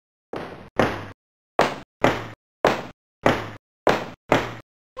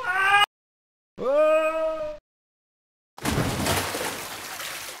Exam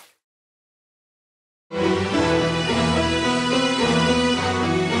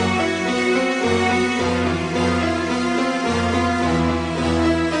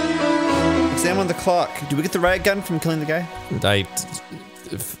on the clock. Do we get the riot gun from killing the guy?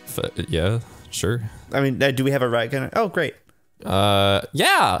 Yeah, sure. I mean, do we have a riot gun? Oh, great.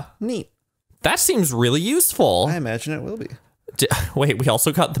 Yeah. Neat. That seems really useful. I imagine it will be. Wait, we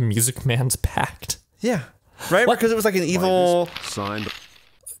also got the Music Man's Pact. Yeah. Right? What? Because it was like an evil,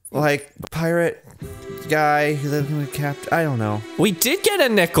 like, pirate guy who lived in a captain. I don't know. We did get a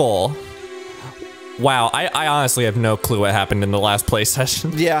nickel. Wow, I honestly have no clue what happened in the last play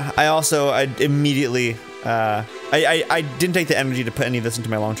session. Yeah, I immediately, I didn't take the energy to put any of this into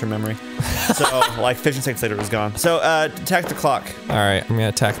my long-term memory. So, like, 15 seconds later, it was gone. So, attack the clock. All right, I'm gonna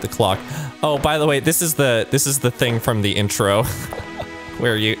attack the clock. Oh, by the way, this is the thing from the intro,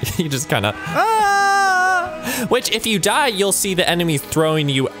 where you just kind of. Ah! Which, if you die, you'll see the enemies throwing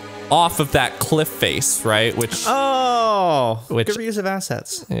you off of that cliff face, right? Which good reuse of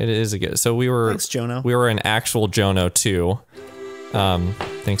assets. It is a good. So we were. Thanks, Jono. We were an actual Jono too.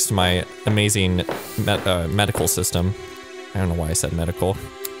 Thanks to my amazing medical system. I don't know why I said medical.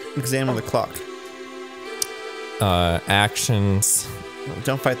 Examine the clock. Actions.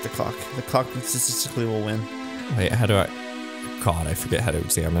 Don't fight the clock. The clock statistically will win. Wait, how do I? God, I forget how to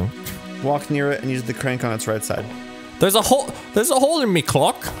examine. Walk near it and use the crank on its right side. There's a hole. There's a hole in me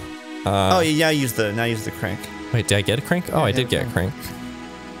clock. Oh yeah, use the crank. Wait, did I get a crank? Oh, I did get a crank.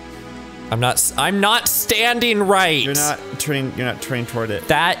 I'm not standing right. You're not turning toward it.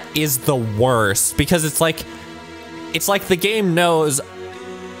 That is the worst because it's like the game knows.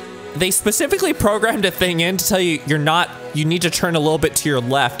 They specifically programmed a thing in to tell you you need to turn a little bit to your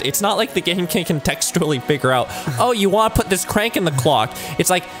left. It's not like the game can contextually figure out, oh, you want to put this crank in the clock. It's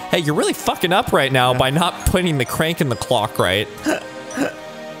like, hey, you're really fucking up right now by not putting the crank in the clock right.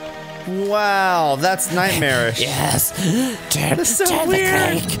 Wow, that's nightmarish. Yes. Turn the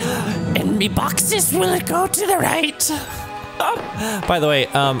crank. And me boxes will go to the right. By the way,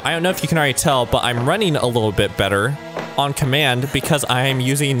 I don't know if you can already tell, but I'm running a little bit better on command because I am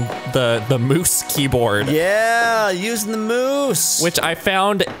using the moose keyboard. Yeah, using the moose. Which I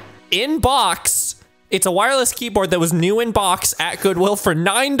found in box. It's a wireless keyboard that was new in box at Goodwill for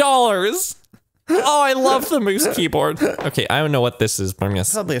 $9. Oh, I love the moose keyboard. Okay, I don't know what this is, but I'm gonna.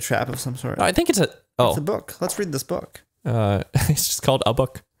 Probably a trap of some sort. I think it's a. Oh, it's a book. Let's read this book. It's just called a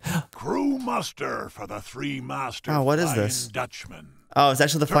book. Crew muster for the Three Master. Oh, what is this? Dutchman. Oh, it's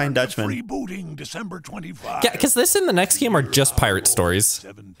actually the Flying Dutchman. Freebooting December 25. Yeah, because this and the next game are just pirate stories.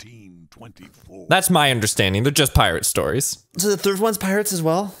 1724. That's my understanding. They're just pirate stories. So the third one's pirates as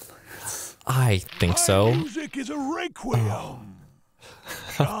well? I think so. Music is a requiem.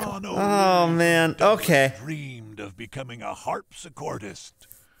 Oh man, okay. Dreamed of becoming a harpsichordist,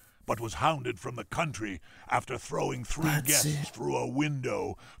 but was hounded from the country after throwing three guests through a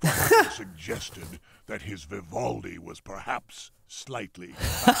window for having suggested that his Vivaldi was perhaps slightly.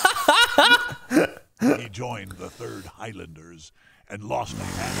 He joined the Third Highlanders and lost a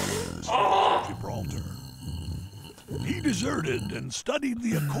hand at Gibraltar. He deserted and studied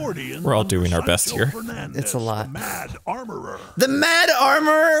the accordion. We're all doing our best here. It's a lot. The Mad Armorer. The Mad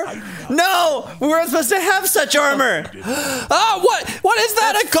Armorer? No! We weren't supposed to have such armor! Oh, what is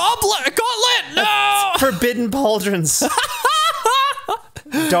that? A goblet? A gauntlet? No! Forbidden pauldrons.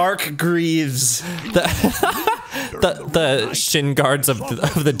 Dark greaves. The shin guards of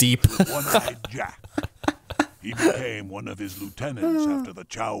the deep. One-eyed Jack. He became one of his lieutenants after the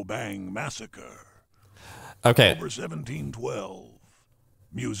Chow Bang massacre. Okay. Over 1712.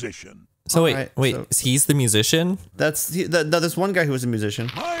 Musician. So wait, Right, wait. so- He's the musician? There's one guy who was a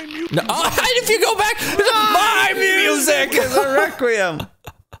musician. No, if you go back, my music is a requiem.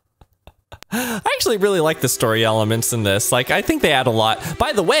 I actually really like the story elements in this. Like, I think they add a lot.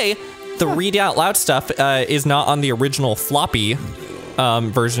 By the way, the read out loud stuff is not on the original floppy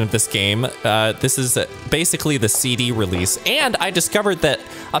version of this game. This is basically the CD release, and I discovered that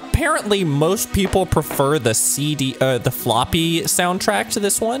apparently most people prefer the the floppy soundtrack to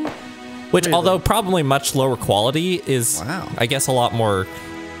this one, which, although probably much lower quality, is I guess a lot more,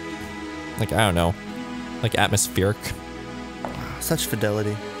 like, I don't know, like atmospheric. Such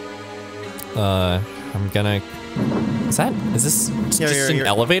fidelity. I'm gonna. Is this just an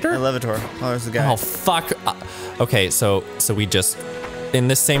elevator? Elevator. Oh, there's the guy. Oh fuck. Okay, so we just in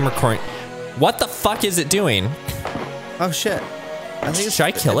this same recording. What the fuck is it doing? Oh shit. I think Should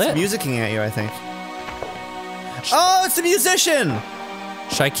I kill it? It's musicking at you, I think. Oh, it's the musician!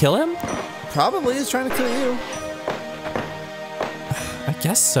 Should I kill him? Probably, he's trying to kill you. I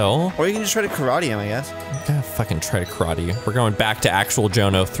guess so. Or you can just try to karate him, I guess. I'm gonna fucking try to karate. We're going back to actual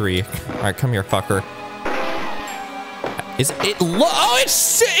Jono 3. All right, come here, fucker. Is it? Oh,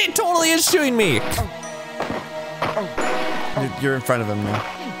 it totally is shooting me. You're in front of him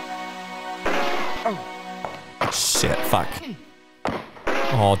now. Shit, fuck.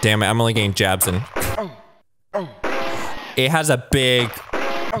 Oh, damn it. I'm only getting jabs in. It has a big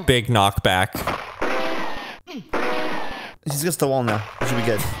knockback. He's against the wall now. It should be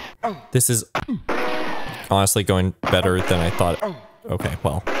good. This is honestly going better than I thought. Okay,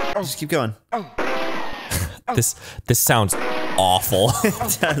 well. Just keep going. This sounds awful.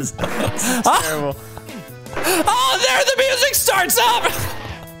 It does. It's terrible. Oh, there the music starts up!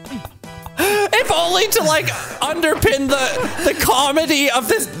 If only to like underpin the comedy of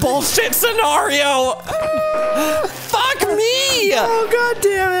this bullshit scenario. Fuck me! Oh, god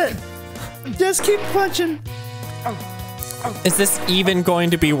damn it. Just keep punching. Is this even going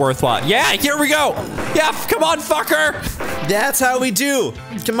to be worthwhile? Yeah, here we go. Yeah, come on, fucker. That's how we do.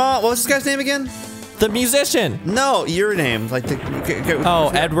 Come on. What was this guy's name again? The musician. No, your name. Like the. Oh,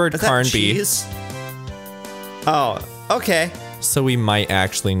 Edward Is that Carnby. cheese? Oh, okay. So we might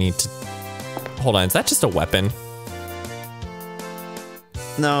actually need to. Hold on, is that just a weapon?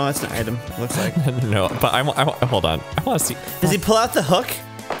 No, that's an item. It looks like. No, but I hold on. I want to see. Does he pull out the hook?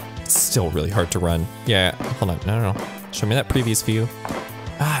 It's still really hard to run. Yeah, hold on. No. Show me that previous view.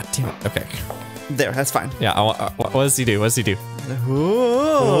 Ah, damn it. Okay. There, that's fine. Yeah, what does he do? What does he do?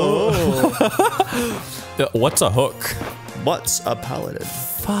 Ooh. What's a hook? What's a paladin?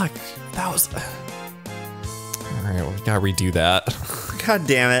 Fuck. That was. All right, we gotta redo that. God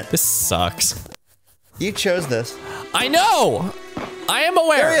damn it. This sucks. You chose this. I know! I am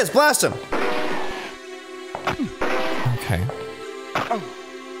aware. There he is. Blast him. Okay.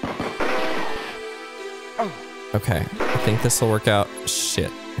 Okay, I think this will work out. Shit,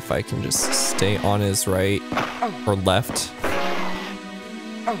 if I can just stay on his right or left.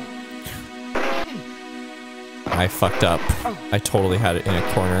 I fucked up. I totally had it in a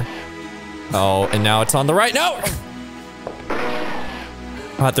corner. Oh, and now it's on the right. No!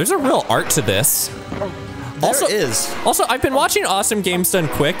 There's a real art to this. There is. Also, I've been watching Awesome Games Done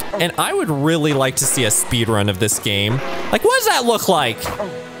Quick, and I would really like to see a speed run of this game. Like, what does that look like?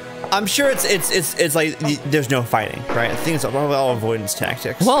 I'm sure it's like there's no fighting, right? I think it's all avoidance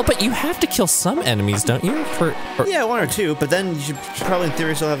tactics. Well, but you have to kill some enemies, don't you? Yeah, one or two, but then you should probably in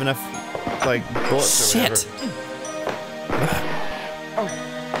theory still have enough like bullets or whatever. Shit.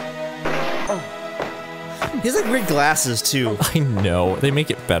 He has like weird glasses too. I know. They make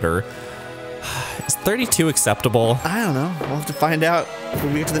it better. Is 32 acceptable? I don't know. We'll have to find out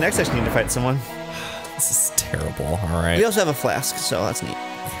when we get to the next section. You need to fight someone. This is terrible. All right. We also have a flask, so that's neat.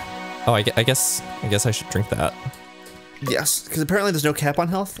 Oh, I guess I should drink that. Yes, because apparently there's no cap on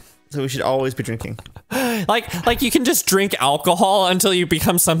health, so we should always be drinking. Like you can just drink alcohol until you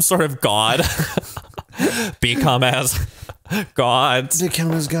become some sort of god. Become as gods.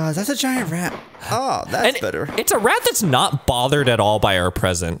 Become as gods. That's a giant rat. Oh, that's better. It's a rat that's not bothered at all by our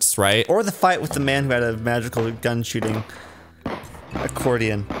presence, right? Or the fight with the man who had a magical gun shooting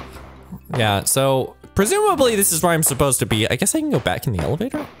accordion. Yeah, so presumably this is where I'm supposed to be. I guess I can go back in the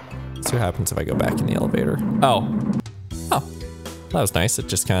elevator. Let's see what happens if I go back in the elevator. Oh, that was nice. It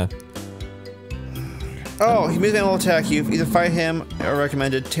just kind of. Oh, he made an will attack you. Either fight him or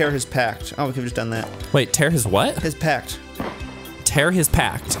recommended tear his pact. Oh, we could have just done that. Wait, tear his what? His pact. Tear his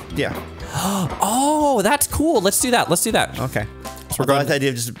pact. Yeah. Oh, that's cool. Let's do that. Let's do that. Okay. So we're going. The idea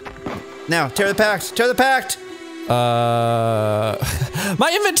of just now tear the pact. Tear the pact. My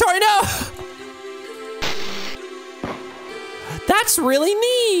inventory now. That's really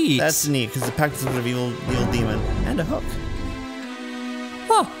neat. That's neat because the pact is sort of evil demon and a hook.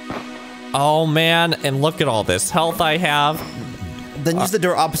 Huh. Oh man, and look at all this health I have. Then use the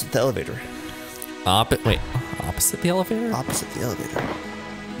door opposite the elevator. Wait, opposite the elevator? Opposite the elevator.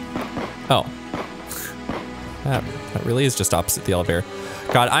 Oh. That really is just opposite the elevator.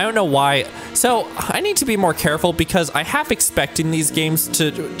 God, I don't know why. So, I need to be more careful because I half expecting these games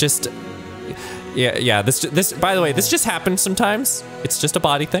to just... Yeah, this by the way, this just happens sometimes. It's just a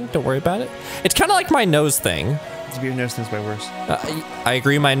body thing, don't worry about it. It's kind of like my nose thing. Your nose thing's way worse. I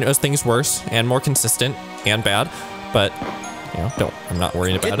agree, my nose thing's worse and more consistent and bad, but, you know, I'm not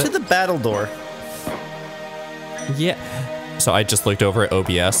worrying about it. Get to the battle door. Yeah. So I just looked over at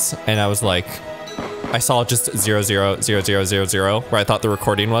OBS and I was like, I saw just 000000 where I thought the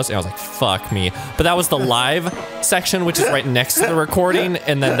recording was, and I was like, fuck me. But that was the live section, which is right next to the recording,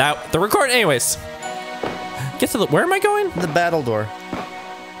 and then the recording, anyways. Get to where am I going? The battle door.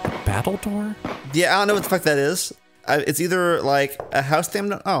 Battle door? Yeah, I don't know what the fuck that is. it's either like a house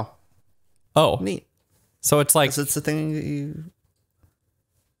theme. Oh, neat. So it's like it's the thing you.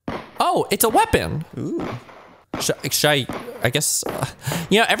 Oh, it's a weapon. Ooh. Should I guess,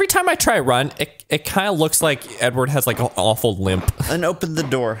 every time I try run, it kind of looks like Edward has like an awful limp. And open the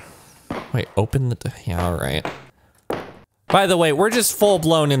door. Wait, open the, yeah, all right. By the way, we're just full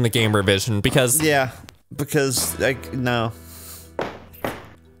blown in the game revision because. Yeah, because like, no.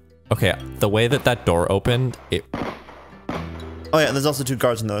 Okay, the way that door opened, it. Oh yeah, there's also 2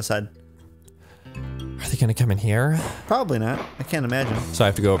 guards on the other side. Are they gonna come in here? Probably not. I can't imagine. So I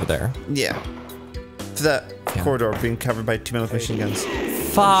have to go over there. Yeah. To that corridor being covered by 2 men with machine guns.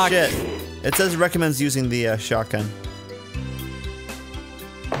 Fuck. Shit. It says it recommends using the shotgun.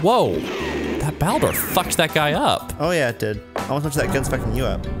 Whoa. That Baldor fucked that guy up. Oh yeah, it did. Almost much that gun's fucking you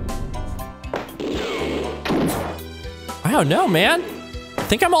up. I don't know, man. I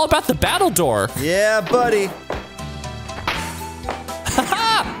think I'm all about the battle door. Yeah, buddy.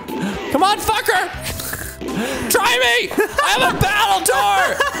 Come on, fucker! Try me! I have a battle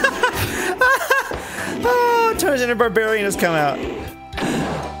door! Oh, Tarzan and Barbarian has come out.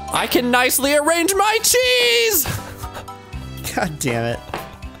 I can nicely arrange my cheese! God damn it.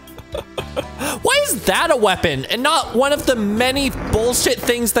 Why is that a weapon and not one of the many bullshit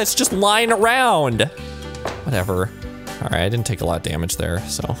things that's just lying around? Whatever. All right, I didn't take a lot of damage there,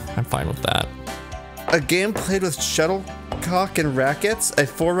 so I'm fine with that. A game played with shuttlecock and rackets? A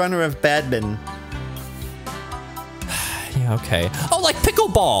forerunner of badminton. Yeah, okay. Oh, like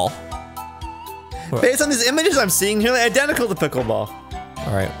pickleball! Based on these images I'm seeing, nearly identical to pickleball.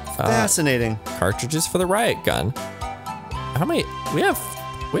 All right. Fascinating. Cartridges for the riot gun. How many? We've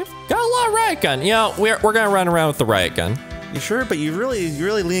got a lot of riot gun. You know, we're gonna run around with the riot gun. You sure? But you're really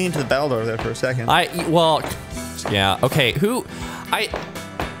leaning into the battle door there for a second. Well, yeah. Okay.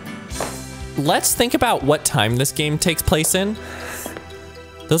 Let's think about what time this game takes place in.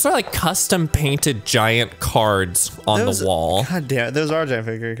 Those are like custom painted giant cards on the wall. God damn it, those are giant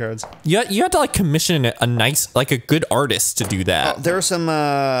figure cards. You had to like commission a nice, like a good artist to do that. Oh, there are some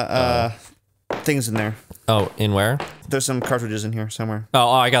things in there. Oh, in where? There's some cartridges in here somewhere. Oh,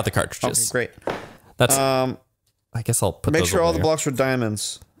 I got the cartridges. Okay, great. That's. I guess I'll put. Make those sure over all there. the blocks are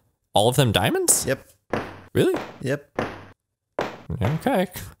diamonds. All of them diamonds? Yep. Really? Yep. Okay.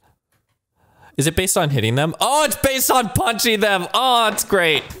 Is it based on hitting them? Oh, it's based on punching them. Oh, it's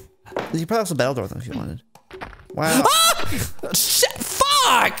great. You could probably also battle door them if you wanted. Wow. Ah! Shit!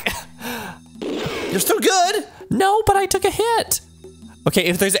 Fuck! You're still good. No, but I took a hit. Okay,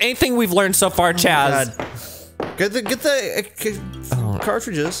 if there's anything we've learned so far, Chaz. Get the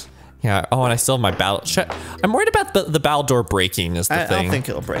cartridges. Yeah. Oh, and I still have my battle. I'm worried about the battle door breaking. Is the thing? I don't think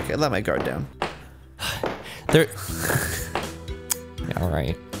it'll break. I let my guard down. There. Yeah. All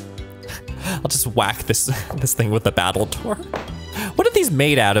right. I'll just whack this thing with the battle door. What are these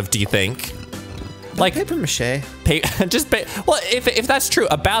made out of, do you think? Like paper mache. Well, if that's true,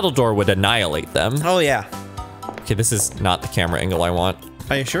 a battle door would annihilate them. Oh yeah. Okay, this is not the camera angle I want.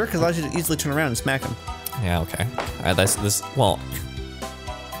 Are you sure? Because it allows you to easily turn around and smack them. Yeah, okay. All right, this, well.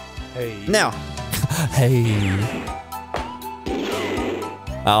 Hey. Now. Hey.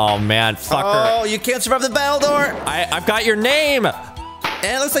 Oh man, fucker. Oh, you can't survive the battle door. I've got your name.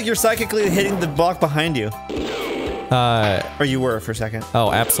 And it looks like you're psychically hitting the block behind you. Or you were for a second.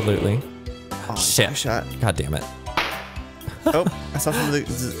 Oh, absolutely. Oh, shit. Shot. God damn it. Oh, I saw some of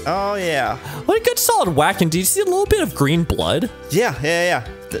the. Oh yeah. What a good solid whacking. Did you see a little bit of green blood? Yeah.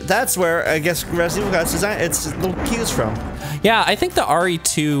 That's where I guess Resident Evil got its design. It's little cues from. Yeah, I think the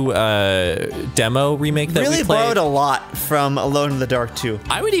RE2 demo remake that really we played borrowed a lot from Alone in the Dark 2.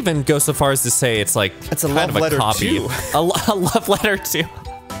 I would even go so far as to say it's like it's a kind love of letter a copy. too. A love letter too.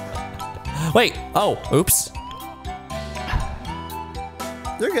 Wait. Oh, oops.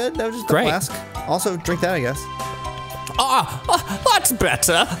 They're good. That was just a Great. flask. Also, drink that, I guess. That's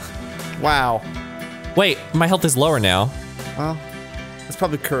better. Wow. Wait, my health is lower now. Well, it's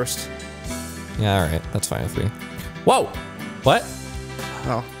probably cursed. Yeah, all right. That's fine with me. Whoa. What?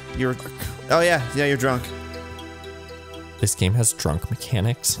 Oh, you're. Oh yeah, you're drunk. This game has drunk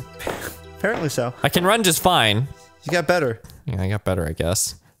mechanics. Apparently so. I can run just fine. You got better. Yeah, I got better, I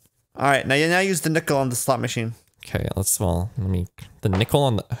guess. All right, now use the nickel on the slot machine. Okay, the nickel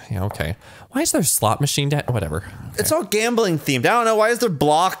on the, yeah, okay. Why is there a slot machine down? Whatever. Okay. It's all gambling themed. I don't know, why is there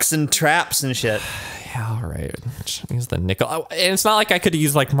blocks and traps and shit? Yeah, all right. Use the nickel. Oh, and it's not like I could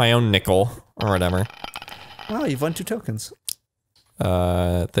use like my own nickel or whatever. Wow, you've won 2 tokens.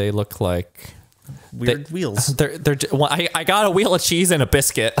 They look like weird wheels. Well, I got a wheel of cheese and a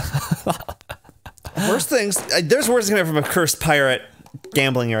biscuit. Worst things, there's worse coming from a cursed pirate.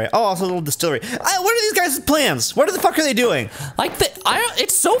 gambling area. Oh, also a little distillery. What are these guys' plans? What the fuck are they doing? Like,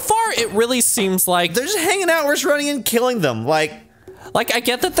 it's so far, it really seems like They're just hanging out. We're just running in, killing them. Like, I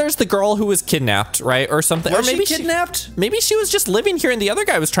get that there's the girl who was kidnapped, right, or something. was Or maybe she kidnapped? maybe she was just living here, and the other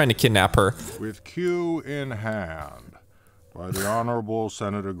guy was trying to kidnap her. With cue in hand by the Honorable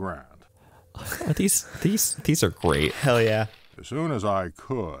Senator Grant. These are great. Hell yeah. As soon as I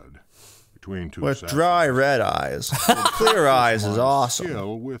could, between two With sessions, dry red eyes. Clear eyes is my awesome.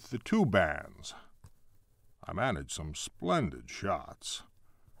 skill with the two bands. I managed some splendid shots,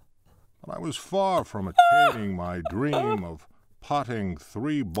 but I was far from attaining my dream of potting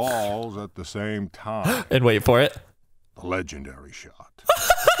 3 balls at the same time. And wait for it. The legendary shot.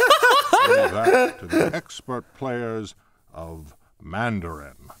 Leave that to the expert players of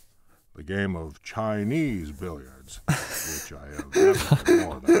Mandarin, the game of Chinese billiards, which I have never been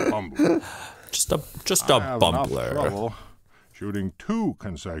more than a bumbler. Just I a have enough bumbler. trouble shooting 2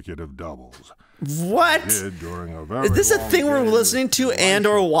 consecutive doubles. What? Did during a very Is this a long thing we're game listening to with and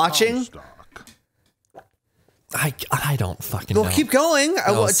or Comstock. watching? I don't fucking know. Well, keep going.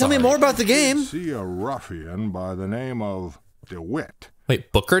 Tell me sorry. more about the game. See a ruffian by the name of DeWitt.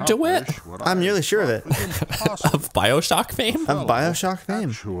 Wait, Booker DeWitt? accomplish what I'm I nearly sure of it. thought was impossible. Of Bioshock fame? Of Bioshock fame.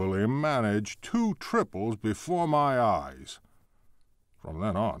 Actually managed 2 triples before my eyes. From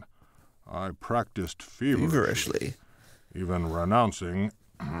then on, I practiced feverishly, even renouncing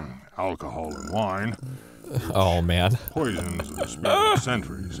alcohol and wine, Oh, man. poisons the spirit of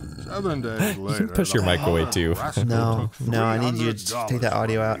centuries. 7 days later, Push your the mic away, too. rascal No, took no, I need you to $300 take that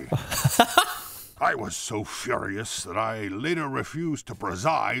audio out. from me. I was so furious that I later refused to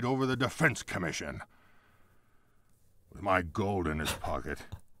preside over the Defense Commission. With my gold in his pocket,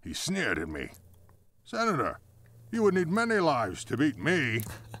 he sneered at me. Senator, you would need many lives to beat me.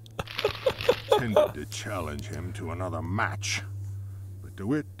 Intended to challenge him to another match, but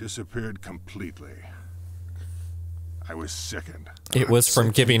DeWitt disappeared completely. I was sickened. It was from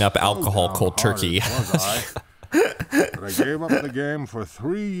giving up alcohol cold turkey. Was I? But I gave up the game for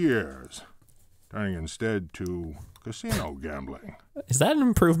 3 years, turning instead to casino gambling. Is that an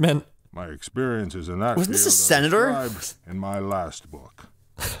improvement? My experiences in that Wasn't field this a senator? are described in my last book.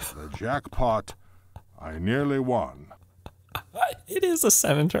 The jackpot I nearly won. It is a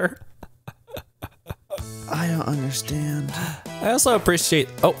senator. I don't understand. I also appreciate...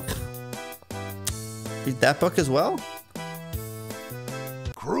 Oh, Read that book as well?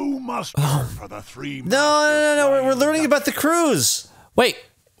 Crew muster for the 3 No. We're learning about the cruise. wait.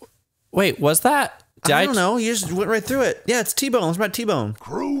 Was that... I don't know. You just went right through it. Yeah, it's T-Bone. It's about T-Bone.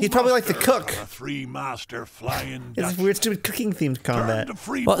 Crew He's probably like the muster cook. for the 3 master flying It's Dutch. weird, stupid cooking-themed combat.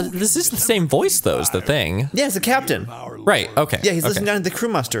 Well, this is the same voice, though, is the thing. Yeah, it's the captain. Right, okay. Yeah, he's okay. listening down to the crew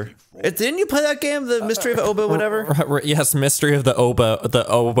muster. Didn't you play that game, The Mystery of Oba, whatever? Yes, Mystery of the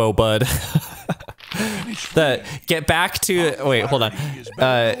Obo Bud. Get back to... Wait, hold on.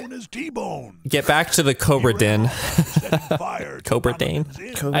 Known as T-Bone. Get back to the Cobra Den. Setting fire to Cobra Dane? Donovan's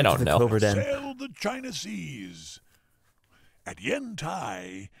Inn. Cobra I to don't the know. Cobra Den. Sailed the China Seas. At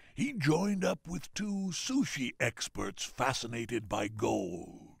Yantai, he joined up with 2 sushi experts fascinated by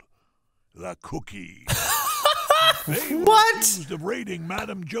gold. The cookie. They were What? accused of raiding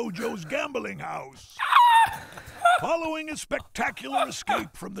Madame Jojo's gambling house. Following a spectacular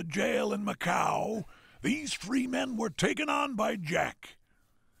escape from the jail in Macau, these 3 men were taken on by Jack.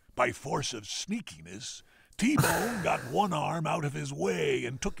 By force of sneakiness, T-Bone got one arm out of his way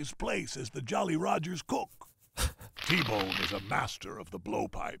and took his place as the Jolly Roger's cook. T-Bone is a master of the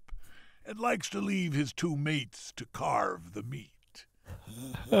blowpipe and likes to leave his 2 mates to carve the meat.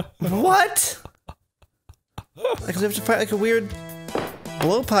 What? Like, we have to fight like a weird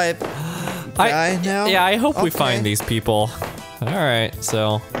blowpipe guy now? Yeah, I hope we Okay. find these people. All right,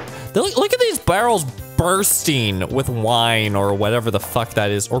 so... Look at these barrels bursting with wine or whatever the fuck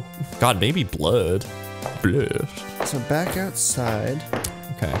that is. Or, God, maybe blood. Blood. So back outside.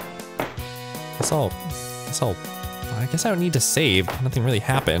 Okay. I guess I don't need to save. Nothing really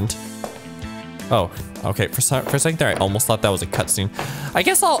happened. Oh, okay. For a second there, I almost thought that was a cutscene. I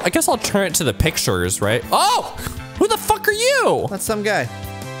guess I'll turn it to the pictures, right? Oh, who the fuck are you? That's some guy.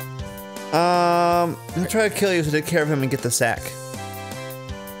 I'm gonna try to kill you to take care of him and get the sack.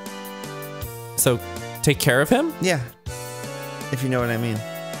 So, take care of him? Yeah. If you know what I mean.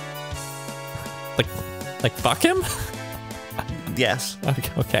 Like fuck him? Yes.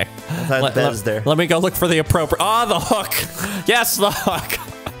 Okay. The bed's there. Let me go look for the appropriate. Oh, the hook. Yes, the hook.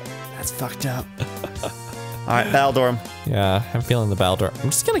 That's fucked up. Alright, Baldor him. Yeah, I'm feeling the Baldur. I'm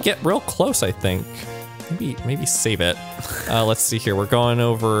just gonna get real close, I think. Maybe save it. Let's see here. We're going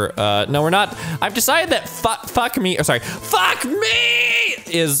over. No, we're not. I've decided that fuck me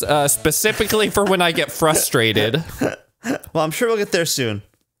is specifically for when I get frustrated. Well, I'm sure we'll get there soon.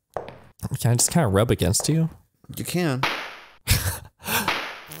 Can I just kind of rub against you? You can.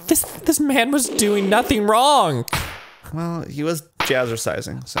 This man was doing nothing wrong. Well, he was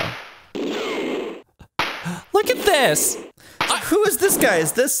jazzercising, so. Look at this. Who is this guy?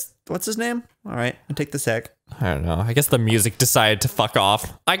 Is this, what's his name? All right, I'll take the sack. I don't know. I guess the music decided to fuck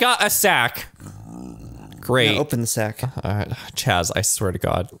off. I got a sack. Great. Yeah, open the sack. Chaz, I swear to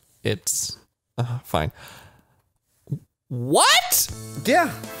God, it's fine. What? Yeah,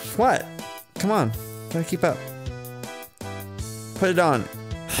 what? Come on, gotta keep up. Put it on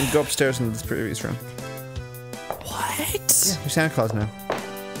and go upstairs into this previous room. What? Yeah, you're Santa Claus now.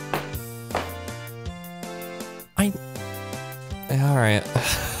 All right.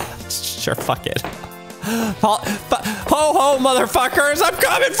 Sure, fuck it. Ho ho, motherfuckers! I'm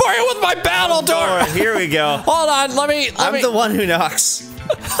coming for you with my battle door. Here we go. Hold on, let me. I'm the one who knocks.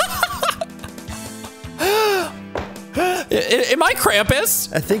 Am I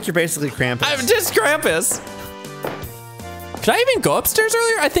Krampus? I think you're basically Krampus. I'm just Krampus. Could I even go upstairs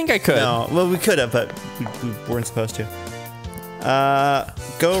earlier? I think I could. No, well, we could have, but we weren't supposed to.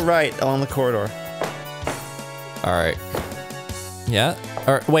 Go right along the corridor. All right. Yeah.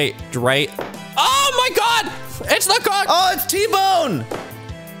 Or wait, right. Oh my God! It's the cook. Oh, it's T-Bone.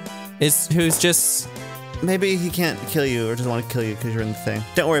 Who's just. Maybe he can't kill you or doesn't want to kill you because you're in the thing.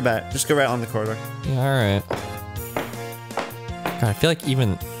 Don't worry about it. Just go right on the corridor. Yeah, all right. God, I feel like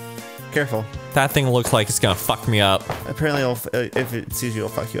even. Careful. That thing looks like it's gonna fuck me up. Apparently, if it sees you,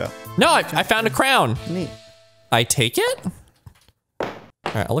 it'll fuck you up. No, I found a crown. Neat. I take it? All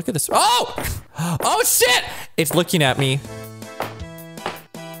right, I'll look at this. Oh! Oh, shit! It's looking at me.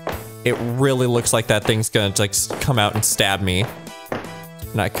 It really looks like that thing's gonna like come out and stab me.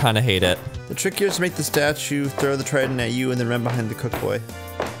 And I kind of hate it. The trick here is to make the statue throw the trident at you and then run behind the cook boy.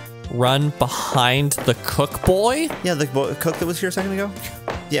 Run behind the cook boy? Yeah, the cook that was here a second ago?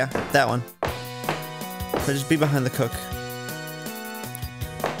 Yeah, that one. So just be behind the cook.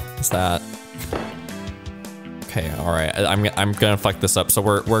 What's that? Okay, all right. I'm gonna fuck this up. So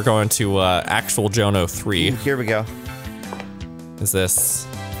we're going to actual Jono 3. Here we go. Is this?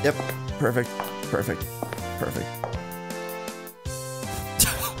 Yep. Perfect. Perfect. Perfect.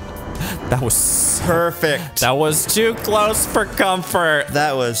 That was perfect. That was too close for comfort.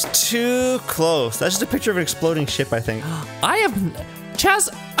 That was too close. That's just a picture of an exploding ship, I think. Chaz,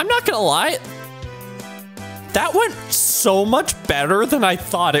 I'm not gonna lie. That went so much better than I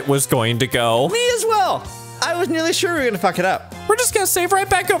thought it was going to go. Me as well. I was nearly sure we were gonna fuck it up. We're just gonna save right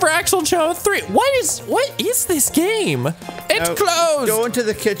back over actual Jono 3. What is this game? It's closed. Go into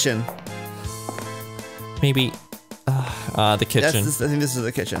the kitchen. Maybe the kitchen. I think this is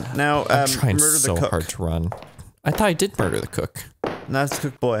the kitchen. Now, I'm trying murder so the cook. hard to run. I thought I did murder the cook. No, it's the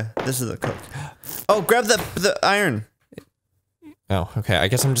cook boy. This is the cook. Oh, grab the iron. Oh, okay. I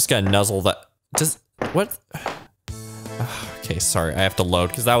guess I'm just gonna nuzzle that. What? Okay, sorry. I have to load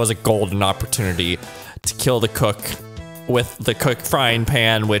because that was a golden opportunity to kill the cook with the cook frying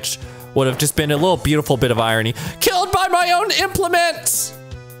pan, which would have just been a little beautiful bit of irony. Killed by my own implement!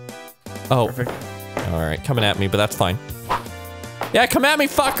 Oh. Perfect. All right, coming at me, but that's fine. Yeah, come at me,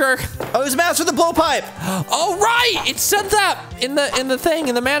 fucker! Oh, he's master the blowpipe! Oh, right! It said that in the thing,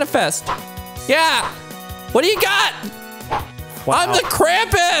 in the manifest. Yeah! What do you got? Wow. I'm the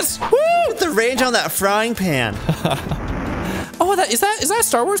Krampus! Woo! The range on that frying pan. Oh, is that a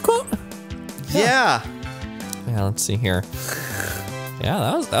Star Wars quote? Yeah. Yeah, let's see here.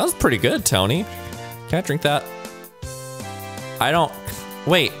 Yeah, that was pretty good, Tony. Can I drink that? I don't.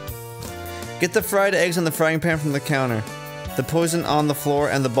 Wait. Get the fried eggs on the frying pan from the counter. The poison on the floor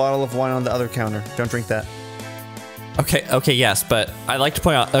and the bottle of wine on the other counter. Don't drink that. Okay, yes, but I'd like to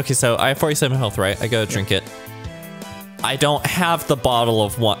point out. Okay, so I have 47 health, right? I gotta drink it. I don't have the bottle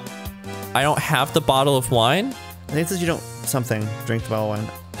of wine. I don't have the bottle of wine? I think it says you don't something. Drink the bottle of wine.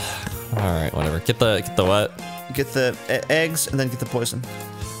 Alright, whatever. Get the what? Get the eggs and then get the poison.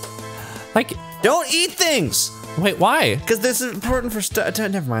 Like, don't eat things! Wait, why? Because this is important for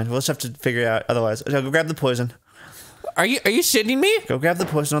never mind. We'll just have to figure it out otherwise. Go grab the poison. Are you shitting me? Go grab the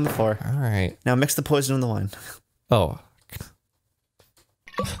poison on the floor. Alright. Now mix the poison in the wine. Oh.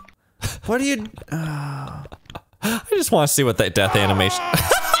 What are you... I just want to see what that death animation...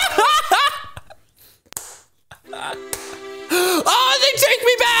 Oh, they take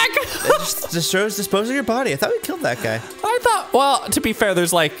me back! It just dispose of your body. I thought we killed that guy. I thought, well, to be fair,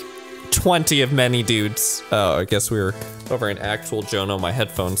 there's like 20 of many dudes. Oh, I guess we were over an actual Jono. My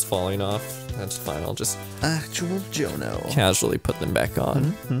headphones falling off. That's fine. I'll just actual Jono casually put them back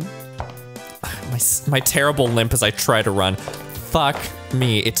on. My terrible limp as I try to run. Fuck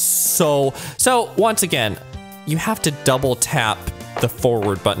me. It's so once again, you have to double tap the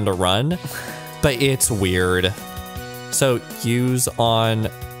forward button to run, but it's weird. So use on.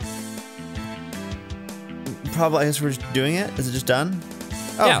 Probably, I guess we're just doing it. Is it just done?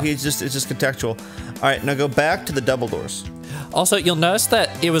 Oh, yeah. it's just contextual. All right, now go back to the double doors. Also, you'll notice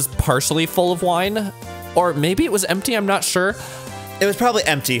that it was partially full of wine, or maybe it was empty. I'm not sure. It was probably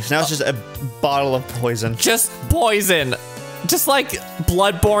empty. So now it's just a bottle of poison. Just poison. Just like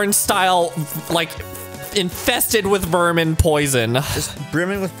Bloodborne style, like infested with vermin poison. Just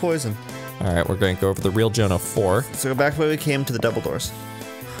brimming with poison. All right, we're going to go over the real Jono 4. So go back the way we came to the double doors.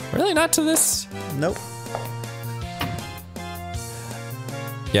 Really, not to this? Nope.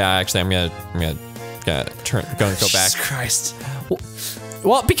 Yeah, actually, I'm gonna go and go back. Jesus Christ.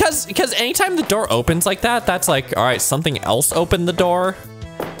 Well, because anytime the door opens like that, that's like, all right, something else opened the door.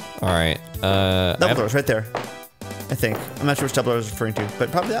 All right. Double doors right there. I think. I'm not sure which double door I was referring to,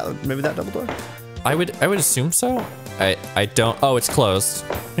 but probably maybe that double door. I would assume so. I don't. Oh, it's closed.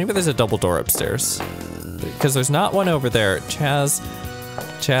 Maybe there's a double door upstairs. Because there's not one over there. Chaz.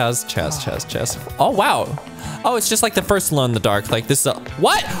 Oh wow. Oh, it's just like the first Alone in the Dark. Like this.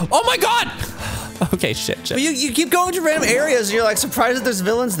 What? Oh my God. Okay, shit. But you keep going to random areas and you're like surprised that there's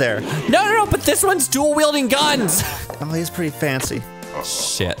villains there. No, but this one's dual wielding guns. Oh, he's pretty fancy.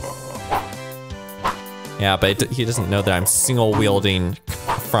 Shit. Yeah, but he doesn't know that I'm single wielding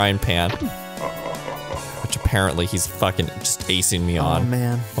frying pan. Which apparently he's fucking just acing me on. Oh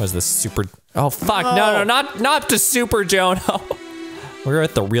man. What is this super? Oh fuck! Oh. No, not to Super Jono. We're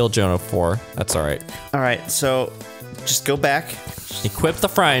at the real Jono 4. That's all right. All right, so just go back. Equip the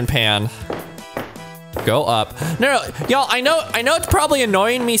frying pan. Go up. No, y'all. I know it's probably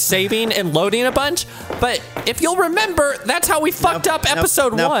annoying me saving and loading a bunch, but if you'll remember, that's how we fucked up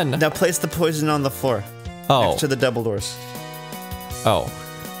episode 1. Now place the poison on the floor. Oh. Next to the double doors. Oh.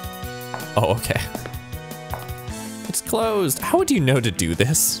 Oh, okay. It's closed. How would you know to do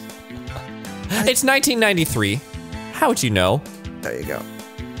this? It's 1993. How would you know? There you go.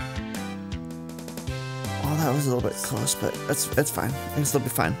 Oh, that was a little bit close, but that's fine. I can still be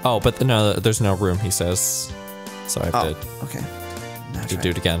fine. Oh, but no, there's no room, he says. So I have to okay. Now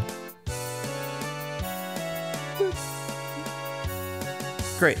do it again.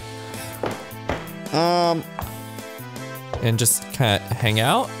 Great. And just kind of hang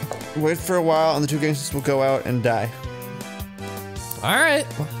out. Wait for a while, and the two gangsters will go out and die. All right.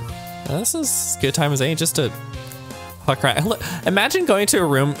 This is as good time as any just to fuck around. Look, imagine going to a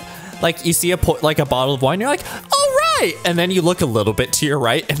room, like you see a bottle of wine, you're like, all right, and then you look a little bit to your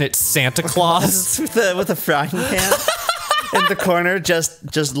right, and it's Santa Claus with a frying pan in the corner,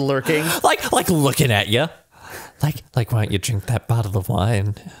 just lurking, like looking at you, like why don't you drink that bottle of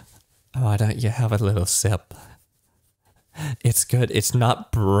wine? Why don't you have a little sip? It's good. It's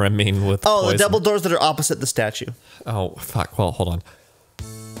not brimming with poison. The double doors that are opposite the statue. Oh, fuck. Well, hold on.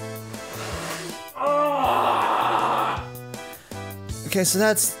 Okay, so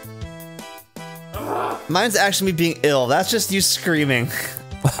that's... Mine's actually me being ill. That's just you screaming.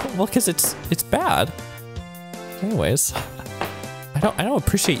 Well, because it's bad. Anyways, I don't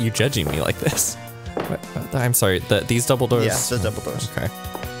appreciate you judging me like this. I'm sorry. These double doors? Yeah, the double doors. Okay.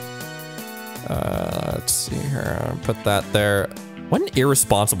 Let's see here. Put that there. What an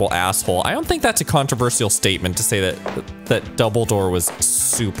irresponsible asshole. I don't think that's a controversial statement to say that Dumbledore was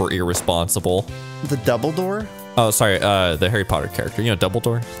super irresponsible. The Dumbledore? Oh, sorry. The Harry Potter character. You know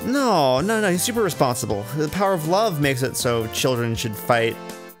Dumbledore? No. He's super responsible. The power of love makes it so children should fight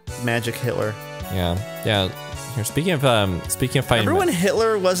magic Hitler. Yeah. Here, speaking of fighting. Remember when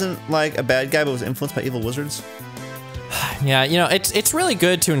Hitler wasn't like a bad guy but was influenced by evil wizards? Yeah, you know, it's really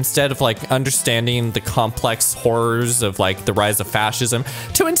good to, instead of like understanding the complex horrors of like the rise of fascism,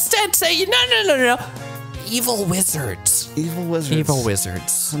 to instead say, no. Evil wizards. Evil wizards. Evil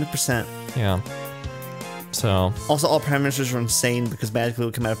wizards. 100%. Yeah. So. Also, all prime ministers were insane because magically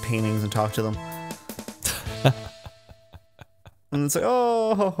would come out of paintings and talk to them. And it's like,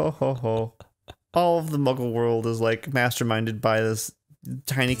 oh, ho, ho, ho, ho. All of the Muggle world is like masterminded by this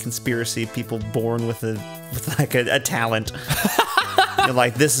tiny conspiracy people born with a talent. You're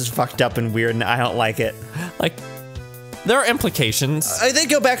like, this is fucked up and weird and I don't like it. Like, there are implications. They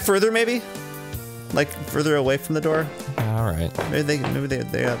go back further, maybe? Like, further away from the door? Alright. Maybe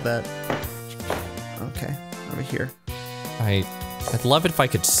they have that. Okay, over here. I'd love it if I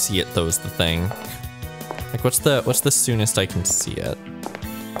could see it, though, is the thing. Like, what's the soonest I can see it?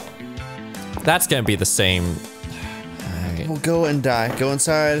 That's gonna be the same. We'll go and die. Go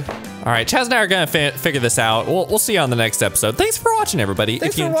inside. All right, Chaz and I are gonna figure this out. We'll see you on the next episode. Thanks for watching, everybody.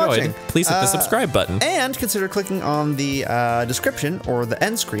 Thanks if you for enjoyed, watching. please hit the subscribe button. And consider clicking on the description or the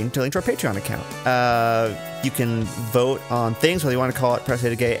end screen to link to our Patreon account. You can vote on things, whether you want to call it Press A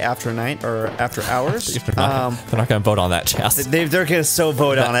to Gay after night or after hours. they're not gonna vote on that, Chaz. They're gonna so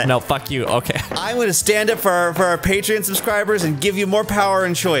vote on it. No, fuck you. Okay. I'm gonna stand up for our Patreon subscribers and give you more power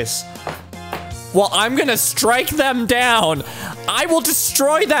and choice. Well, I'm gonna strike them down. I will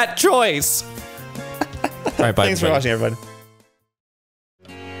destroy that choice. All right, bye. Thanks for watching, everybody.